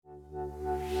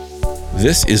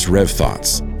This is Rev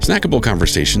Thoughts, snackable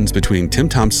conversations between Tim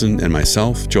Thompson and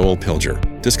myself, Joel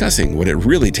Pilger, discussing what it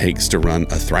really takes to run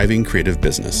a thriving creative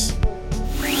business.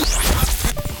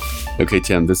 Okay,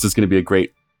 Tim, this is going to be a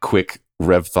great, quick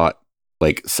Rev Thought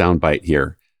soundbite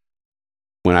here.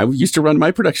 When I used to run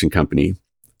my production company,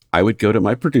 I would go to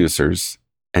my producers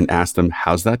and ask them,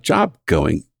 how's that job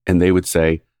going? And they would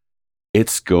say,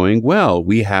 it's going well.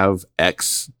 We have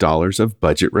X dollars of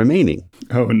budget remaining.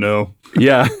 Oh, no.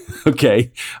 Yeah.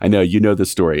 Okay. I know you know the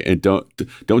story, and don't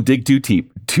dig too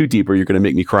deep or you're going to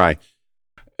make me cry.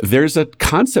 There's a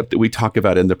concept that we talk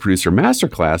about in the Producer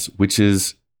Masterclass, which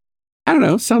is, I don't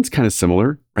know, sounds kind of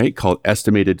similar, right? Called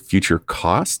estimated future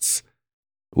costs,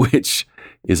 which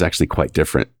is actually quite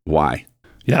different. Why?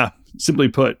 Yeah. Simply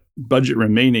put, budget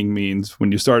remaining means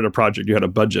when you started a project, you had a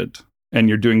budget and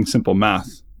you're doing simple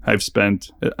math. I've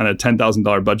spent on a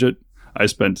 $10,000 budget, I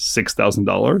spent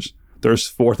 $6,000. There's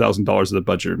 $4,000 of the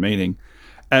budget remaining,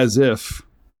 as if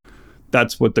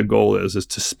that's what the goal is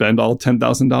to spend all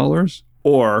 $10,000,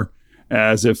 or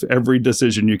as if every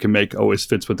decision you can make always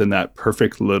fits within that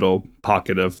perfect little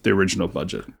pocket of the original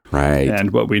budget. Right.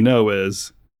 And what we know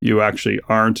is you actually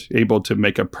aren't able to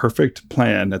make a perfect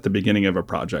plan at the beginning of a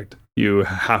project. You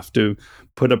have to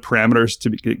put parameters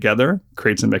together,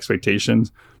 create some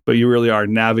expectations, but you really are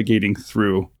navigating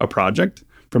through a project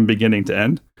from beginning to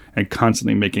end and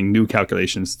constantly making new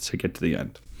calculations to get to the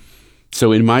end.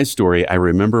 So in my story, I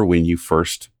remember when you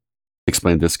first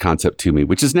explained this concept to me,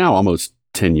 which is now almost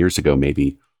 10 years ago,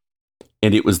 maybe.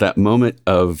 And it was that moment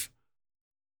of,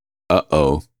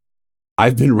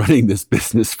 I've been running this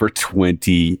business for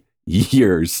 20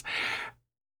 years.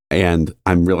 And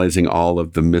I'm realizing all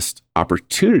of the missed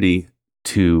opportunity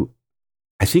to,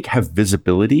 I think, have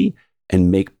visibility and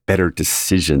make better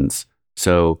decisions.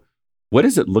 So what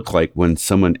does it look like when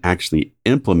someone actually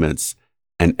implements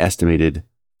an estimated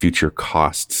future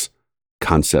costs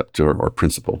concept or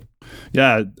principle?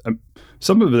 Yeah,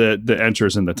 some of the answer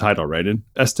is in the title, right? An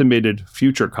estimated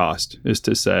future cost is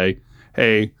to say,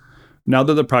 hey, now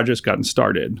that the project's gotten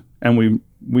started and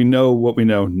we know what we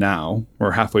know now,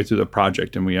 we're halfway through the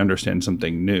project and we understand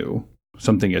something new,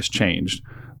 something has changed,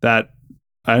 that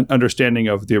understanding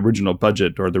of the original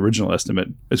budget or the original estimate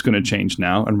is going to change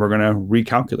now, and we're going to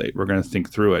recalculate. We're going to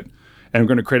think through it, and we're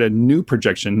going to create a new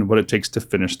projection of what it takes to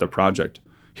finish the project.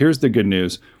 Here's the good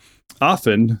news.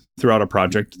 Often throughout a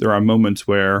project, there are moments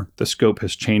where the scope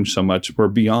has changed so much we're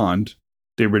beyond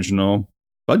the original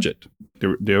budget,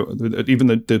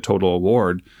 even the total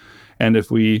award. And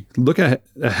if we look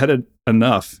ahead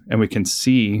enough and we can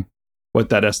see what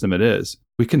that estimate is,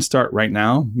 we can start right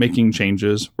now making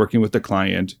changes, working with the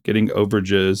client, getting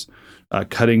overages,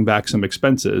 cutting back some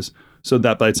expenses, so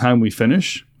that by the time we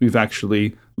finish, we've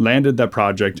actually landed that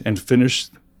project and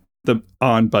finished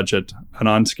on budget and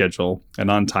on schedule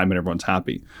and on time, and everyone's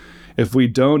happy. If we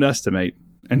don't estimate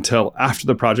until after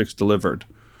the project's delivered,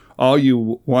 all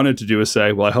you wanted to do is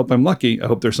say, well, I hope I'm lucky. I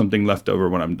hope there's something left over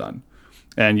when I'm done.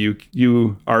 And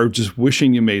you are just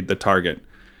wishing you made the target.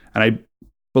 And I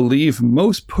believe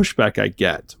most pushback I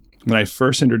get when I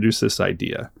first introduce this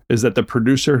idea is that the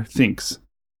producer thinks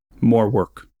more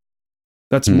work.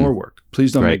 That's more work.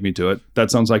 Please don't make me do it. That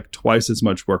sounds like twice as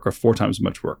much work or 4 times as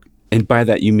much work. And by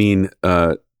that, you mean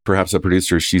perhaps a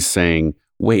producer, she's saying,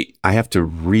 wait, I have to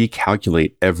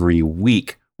recalculate every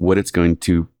week what it's going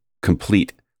to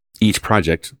complete each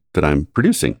project that I'm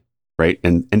producing, right?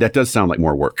 And that does sound like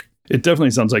more work. It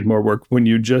definitely sounds like more work when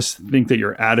you just think that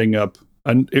you're adding up.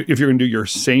 And if you're going to do your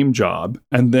same job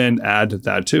and then add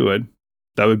that to it,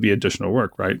 that would be additional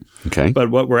work, right? Okay. But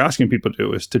what we're asking people to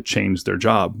do is to change their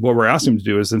job. What we're asking them to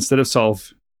do is, instead of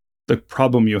solve the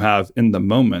problem you have in the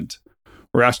moment,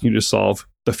 we're asking you to solve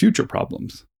the future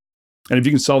problems. And if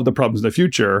you can solve the problems in the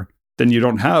future, then you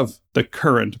don't have the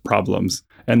current problems.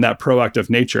 And that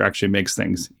proactive nature actually makes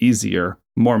things easier,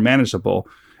 more manageable,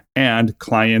 and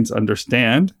clients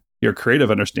understand, your creative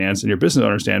understands, and your business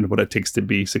understand what it takes to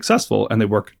be successful, and they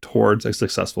work towards a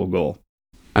successful goal.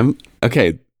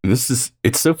 Okay.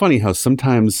 It's so funny how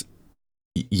sometimes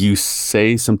you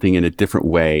say something in a different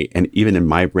way, and even in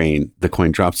my brain, the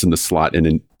coin drops in the slot,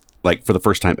 and for the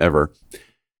first time ever,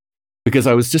 because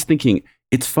I was just thinking,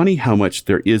 it's funny how much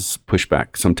there is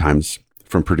pushback sometimes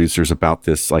from producers about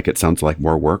this. Like, it sounds like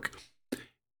more work.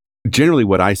 Generally,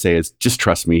 what I say is, just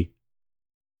trust me,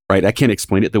 right? I can't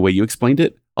explain it the way you explained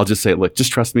it. I'll just say, look,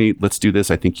 just trust me. Let's do this.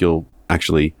 I think you'll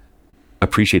actually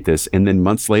appreciate this. And then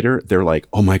months later, they're like,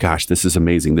 oh my gosh, this is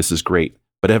amazing. This is great.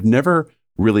 But I've never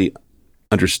really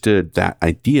understood that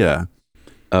idea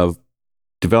of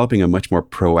developing a much more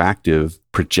proactive,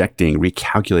 projecting,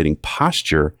 recalculating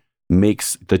posture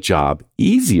makes the job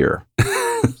easier.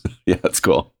 Yeah, that's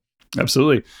cool.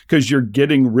 Absolutely. Because you're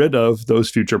getting rid of those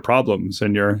future problems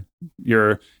and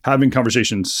you're having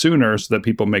conversations sooner so that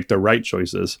people make the right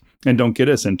choices and don't get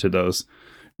us into those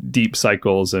deep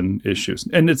cycles and issues.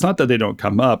 And it's not that they don't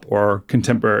come up or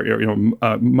contemporary,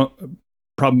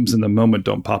 problems in the moment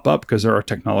don't pop up, because there are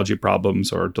technology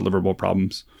problems or deliverable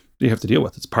problems that you have to deal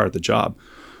with. It's part of the job.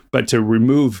 But to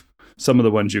remove some of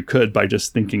the ones you could by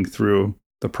just thinking through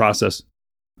the process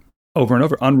over and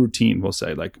over on routine, we'll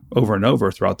say, like over and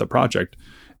over throughout the project,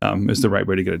 is the right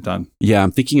way to get it done. Yeah,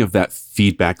 I'm thinking of that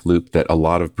feedback loop that a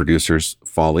lot of producers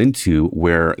fall into,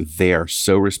 where they are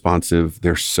so responsive,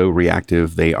 they're so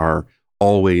reactive, they are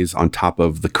always on top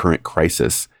of the current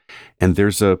crisis. And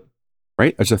there's a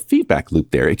feedback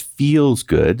loop there. It feels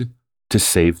good to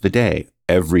save the day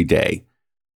every day,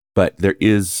 but there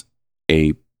is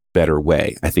a better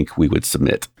way, I think we would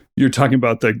submit. You're talking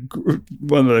about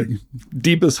one of the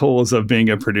deepest holes of being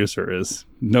a producer is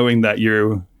knowing that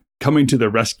you're coming to the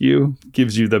rescue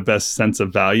gives you the best sense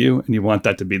of value, and you want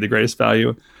that to be the greatest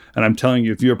value. And I'm telling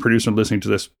you, if you're a producer listening to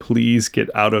this, please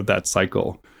get out of that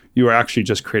cycle. You are actually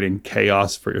just creating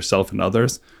chaos for yourself and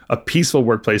others. A peaceful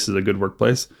workplace is a good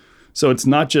workplace. So it's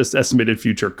not just estimated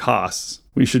future costs.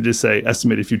 We should just say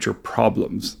estimated future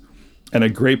problems. And a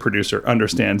great producer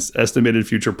understands estimated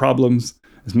future problems,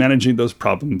 is managing those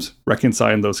problems,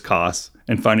 reconciling those costs,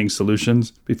 and finding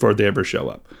solutions before they ever show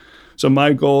up. So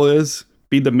my goal is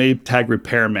be the Maytag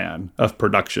repairman of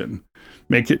production.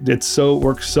 Make it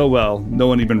work so well, no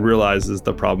one even realizes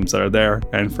the problems that are there.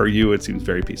 And for you, it seems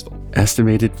very peaceful.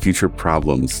 Estimated future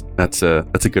problems. That's a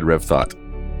good rev thought.